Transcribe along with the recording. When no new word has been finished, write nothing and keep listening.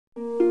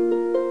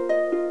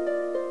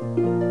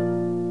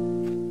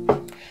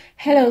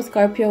Hello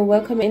Scorpio,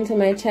 welcome into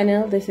my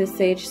channel. This is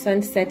Sage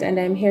Sunset and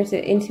I'm here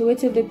to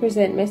intuitively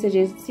present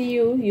messages to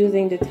you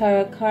using the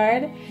tarot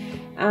card.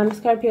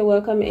 Scorpio,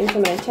 welcome into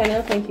my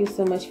channel. Thank you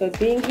so much for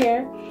being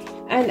here,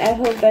 and I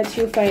hope that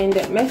you find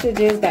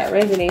messages that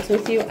resonate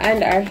with you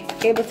and are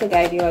able to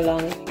guide you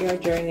along your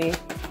journey.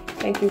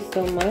 Thank you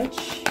so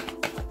much.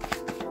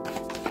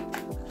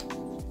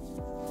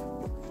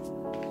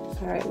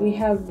 Alright, we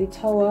have the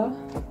Tower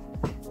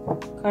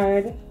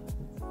card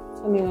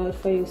coming out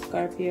for you,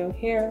 Scorpio,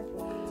 here.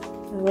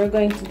 And we're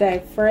going to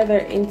dive further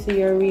into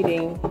your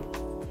reading.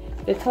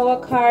 The Tower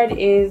card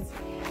is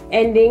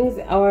endings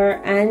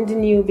and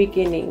new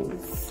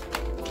beginnings.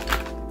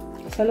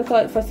 So look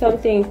out for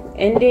something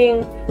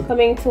ending,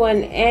 coming to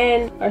an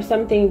end, or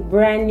something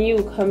brand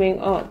new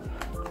coming up.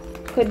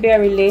 Could be a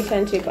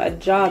relationship, a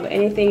job,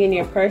 anything in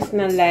your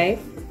personal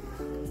life,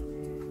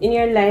 in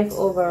your life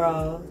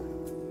overall.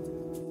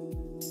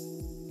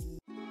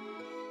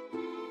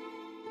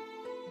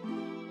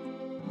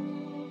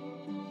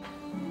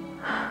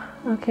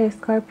 Okay,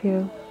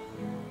 Scorpio,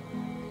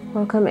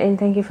 welcome in.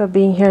 Thank you for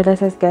being here.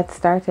 Let us get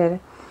started.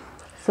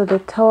 So the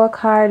Tower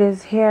card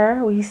is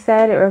here. We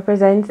said it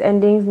represents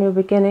endings, new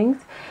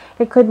beginnings.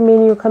 It could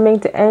mean you coming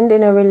to end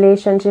in a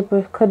relationship.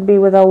 It could be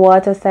with a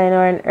water sign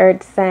or an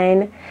earth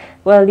sign.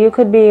 Well, you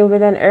could be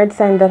with an earth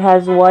sign that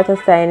has water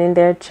sign in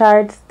their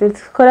charts.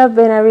 This could have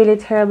been a really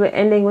terrible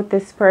ending with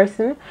this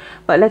person,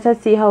 but let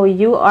us see how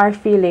you are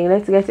feeling.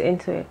 Let's get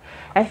into it.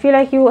 I feel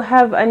like you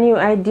have a new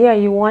idea.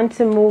 You want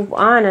to move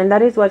on, and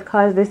that is what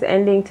caused this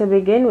ending to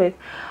begin with.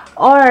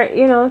 Or,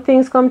 you know,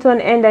 things come to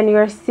an end and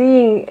you're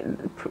seeing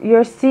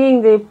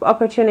the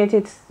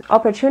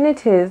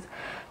opportunities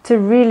to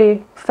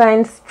really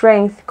find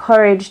strength,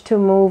 courage to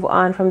move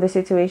on from the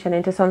situation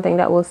into something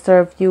that will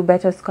serve you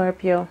better,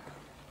 Scorpio.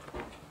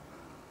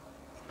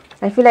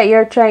 I feel like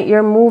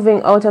you're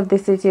moving out of the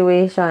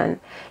situation.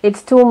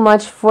 It's too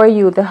much for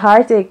you, the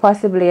heartache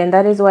possibly, and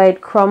that is why it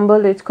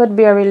crumbled. It could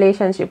be a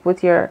relationship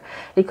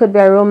it could be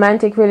a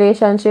romantic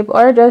relationship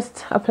or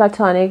just a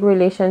platonic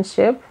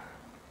relationship.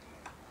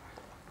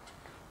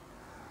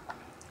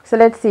 So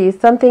let's see,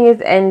 something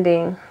is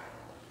ending.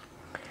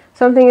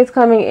 Something is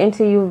coming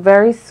into you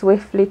very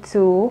swiftly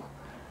too.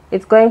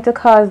 It's going to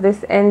cause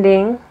this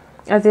ending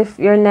as if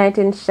your knight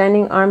in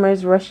shining armor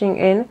is rushing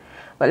in.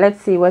 But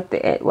let's see what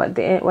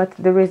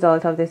the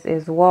result of this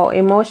is. Wow,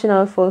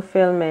 emotional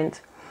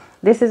fulfillment.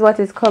 This is what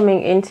is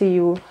coming into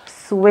you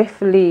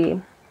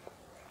swiftly.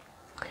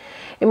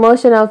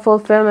 Emotional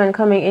fulfillment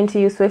coming into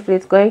you swiftly.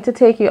 It's going to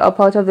take you up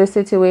out of the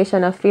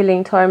situation of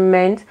feeling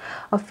torment,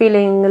 of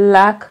feeling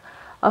lack,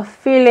 of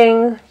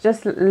feeling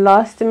just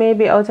lost,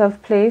 maybe out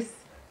of place.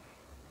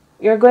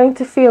 You're going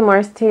to feel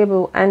more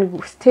stable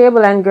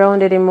and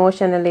grounded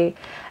emotionally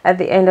at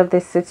the end of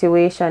this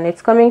situation.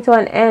 It's coming to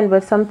an end,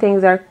 but some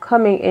things are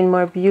coming in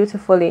more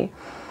beautifully.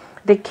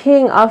 The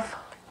King of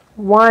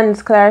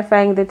Wands,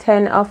 clarifying the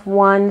 10 of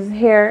Wands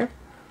here.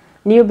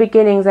 New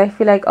beginnings. I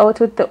feel like out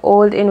with the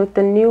old, in with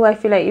the new. I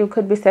feel like you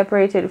could be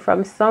separated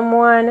from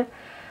someone.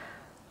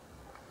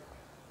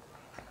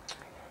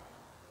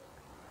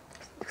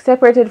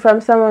 Separated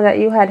from someone that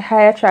you had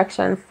high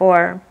attraction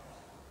for.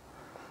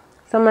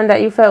 Someone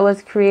that you felt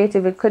was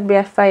creative. It could be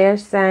a fire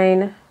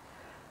sign,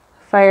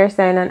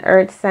 an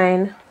earth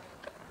sign.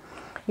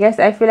 Yes,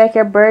 I feel like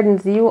your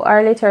burdens, you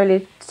are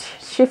literally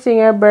shifting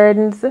your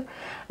burdens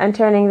and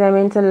turning them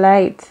into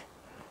light.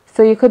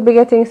 So you could be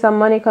getting some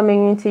money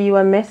coming into you,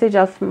 a message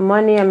of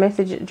money, a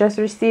message, just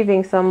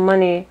receiving some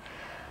money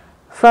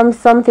from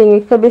something.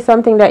 It could be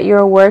something that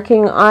you're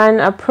working on,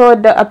 a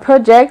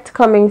project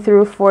coming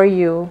through for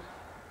you.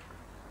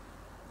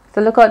 So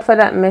look out for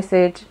that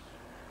message.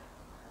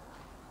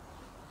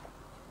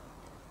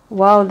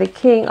 Wow, the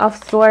King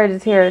of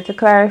Swords here to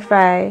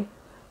clarify.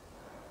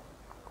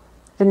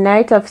 The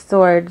Knight of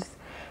Swords,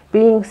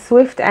 being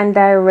swift and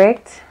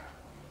direct.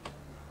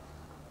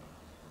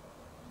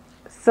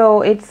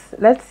 So it's,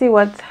 let's see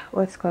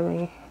what's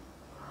coming.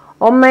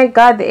 Oh my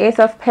God, the Ace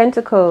of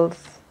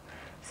Pentacles.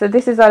 So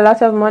this is a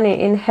lot of money,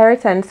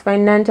 inheritance,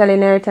 financial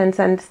inheritance,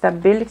 and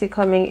stability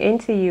coming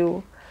into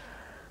you.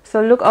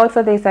 So look out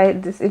for this.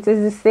 It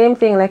is the same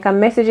thing, like a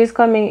message is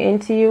coming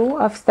into you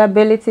of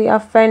stability,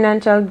 of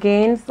financial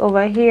gains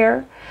over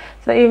here.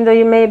 So even though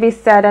you may be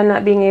sad and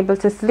not being able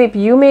to sleep,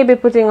 you may be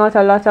putting out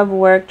a lot of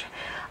work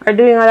or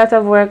doing a lot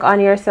of work on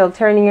yourself,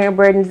 turning your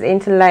burdens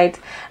into light.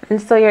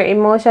 And so your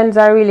emotions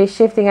are really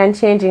shifting and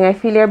changing. I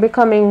feel you're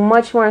becoming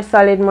much more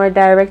solid, more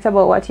direct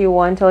about what you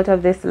want out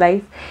of this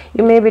life.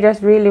 You may be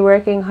just really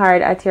working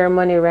hard at your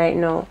money right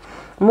now.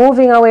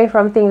 Moving away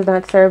from things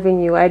not serving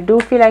you. I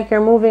do feel like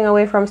you're moving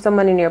away from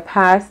someone in your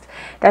past.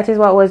 That is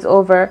what was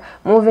over.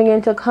 Moving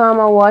into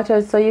calmer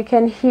waters so you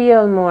can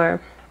heal more.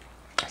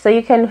 So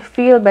you can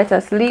feel better,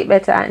 sleep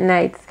better at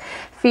night.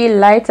 Feel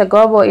lighter,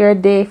 go about your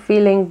day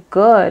feeling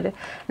good.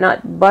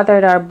 Not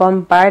bothered or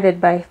bombarded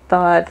by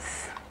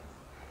thoughts.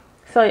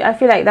 So I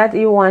feel like that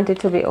you want it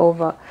to be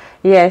over.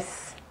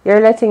 Yes, you're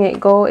letting it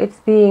go.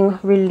 It's being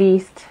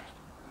released.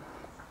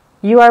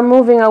 You are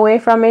moving away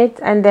from it,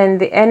 and then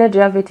the energy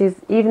of it is,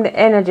 even the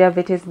energy of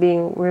it is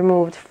being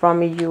removed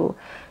from you.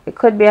 It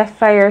could be a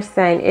fire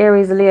sign,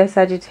 Aries, Leo,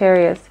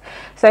 Sagittarius.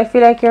 So I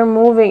feel like you're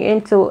moving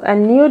into a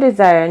new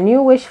desire,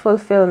 new wish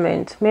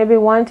fulfillment. Maybe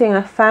wanting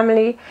a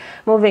family,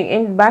 moving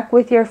in back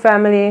with your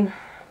family.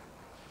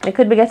 It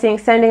could be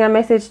sending a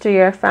message to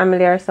your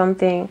family or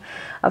something,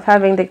 of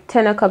having the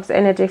Ten of Cups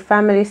energy,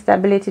 family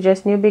stability,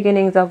 just new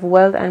beginnings of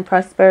wealth and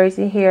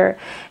prosperity here,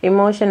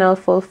 emotional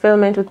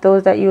fulfillment with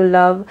those that you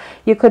love.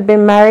 You could be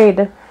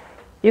married.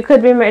 You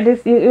could be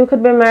married. You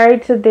could be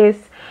married to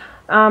this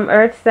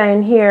earth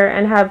sign here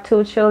and have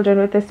 2 children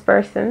with this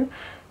person.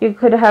 You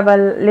could have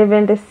live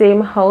in the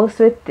same house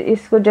with.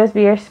 This could just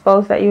be your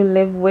spouse that you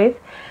live with.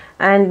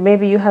 And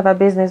maybe you have a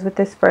business with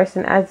this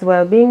person as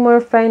well. Being more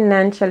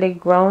financially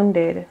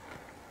grounded.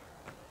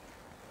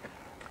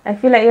 I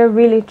feel like you're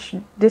really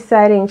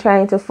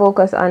trying to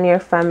focus on your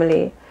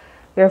family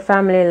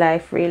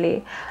life,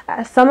 really.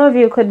 Some of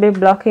you could be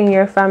blocking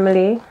your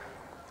family,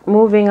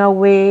 moving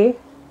away,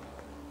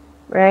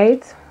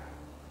 right?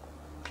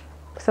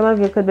 Some of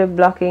you could be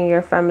blocking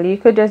your family. You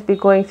could just be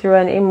going through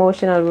an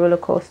emotional roller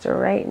coaster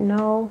right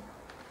now.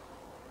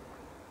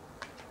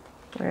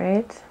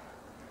 Right?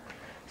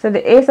 So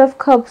the Ace of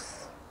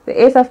Cups,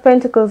 the Ace of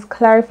Pentacles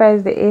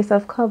clarifies the Ace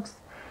of Cups.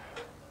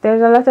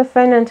 There's a lot of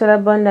financial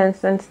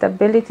abundance and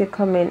stability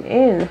coming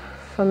in.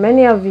 For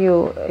many of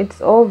you, it's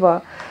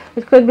over.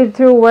 It could be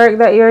through work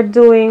that you're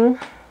doing.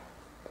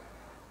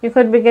 You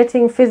could be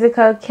getting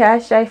physical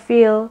cash, I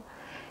feel.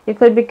 You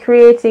could be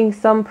creating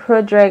some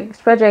project.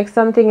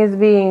 Something is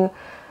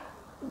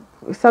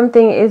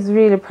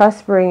really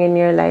prospering in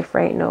your life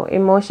right now,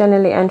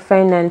 emotionally and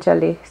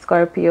financially,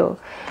 Scorpio.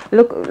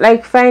 Look,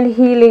 like, find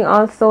healing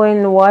also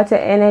in water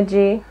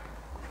energy.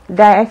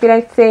 I feel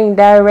like saying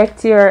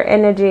direct your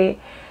energy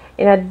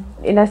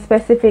in a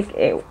specific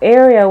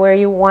area where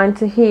you want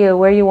to heal,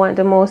 where you want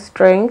the most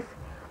strength.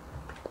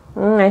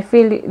 I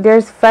feel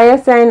there's fire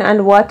sign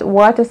and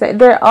water sign.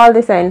 There are all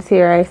the signs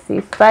here. I see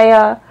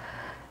fire,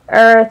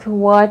 earth,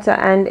 water,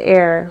 and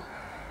air.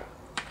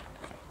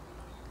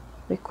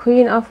 The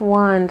Queen of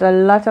Wands, a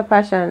lot of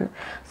passion.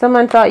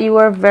 Someone thought you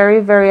were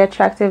very, very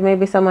attractive.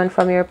 Maybe someone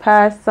from your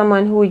past,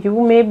 someone who you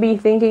may be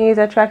thinking is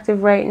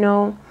attractive right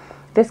now.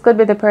 This could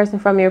be the person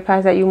from your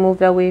past that you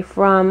moved away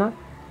from.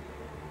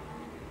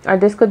 Or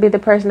this could be the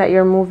person that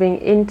you're moving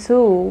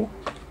into.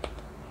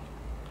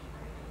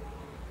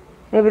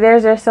 Maybe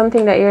there's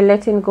something that you're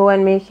letting go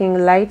and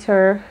making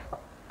lighter.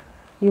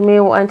 You may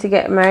want to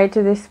get married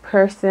to this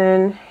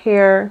person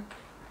here.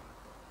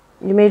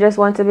 You may just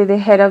want to be the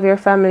head of your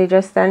family,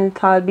 just stand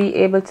tall, be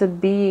able to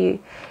be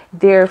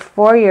there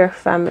for your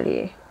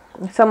family.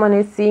 Someone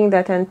is seeing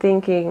that and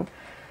thinking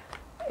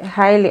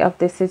highly of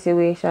the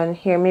situation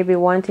here, maybe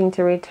wanting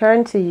to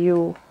return to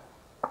you.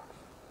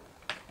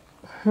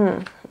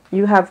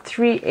 You have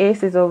 3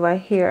 aces over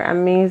here.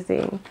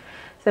 Amazing.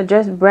 So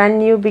just brand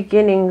new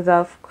beginnings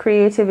of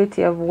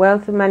creativity, of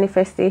wealth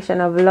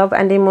manifestation, of love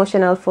and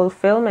emotional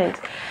fulfillment.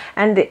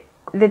 And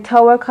the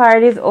Tower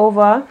card is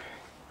over.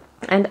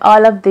 And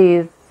all of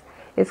these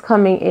is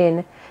coming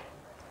in.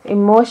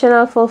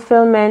 Emotional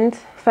fulfillment,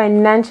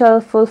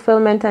 financial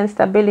fulfillment and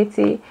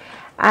stability,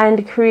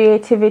 and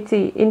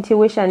creativity,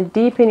 intuition,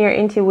 deep in your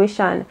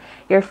intuition,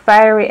 your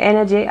fiery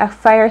energy. A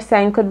fire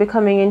sign could be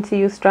coming into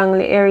you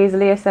strongly, Aries,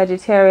 Leo,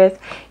 Sagittarius.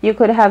 You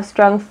could have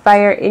strong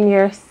fire in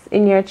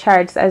your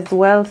charts as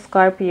well,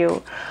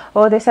 Scorpio.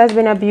 Oh, this has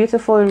been a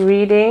beautiful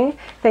reading.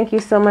 Thank you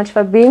so much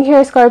for being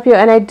here, Scorpio,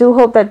 and I do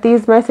hope that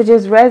these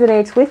messages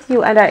resonate with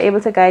you and are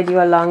able to guide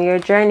you along your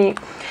journey.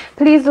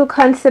 Please do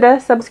consider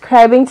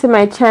subscribing to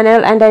my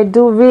channel, and I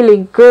do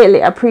really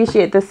greatly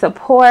appreciate the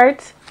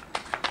support.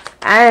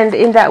 And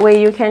in that way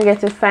you can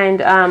get to find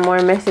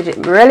more messages,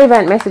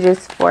 relevant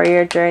messages for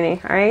your journey.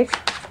 All right,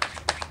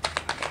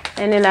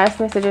 any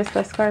last messages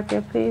for Scorpio,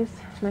 please?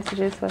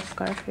 Messages for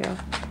Scorpio.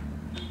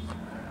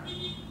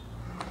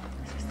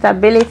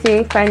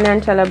 Stability,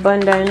 financial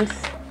abundance,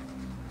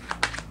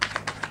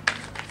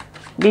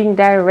 being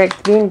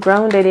direct, being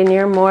grounded in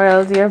your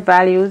morals, your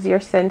values,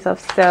 your sense of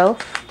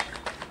self.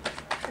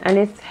 And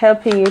it's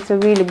helping you to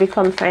really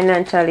become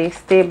financially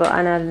stable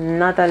on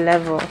another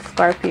level,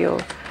 Scorpio.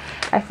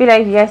 I feel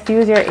like, yes,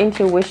 use your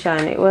intuition.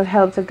 It will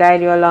help to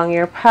guide you along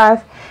your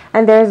path.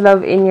 And there's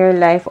love in your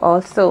life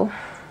also.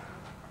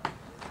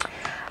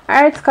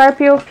 Alright,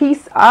 Scorpio,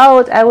 peace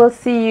out. I will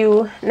see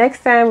you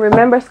next time.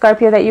 Remember,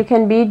 Scorpio, that you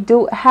can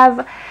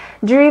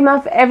dream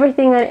of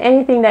everything and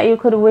anything that you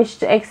could wish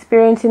to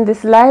experience in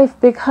this life,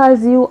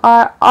 because you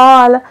are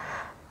all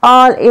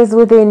is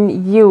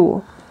within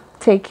you.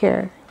 Take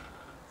care.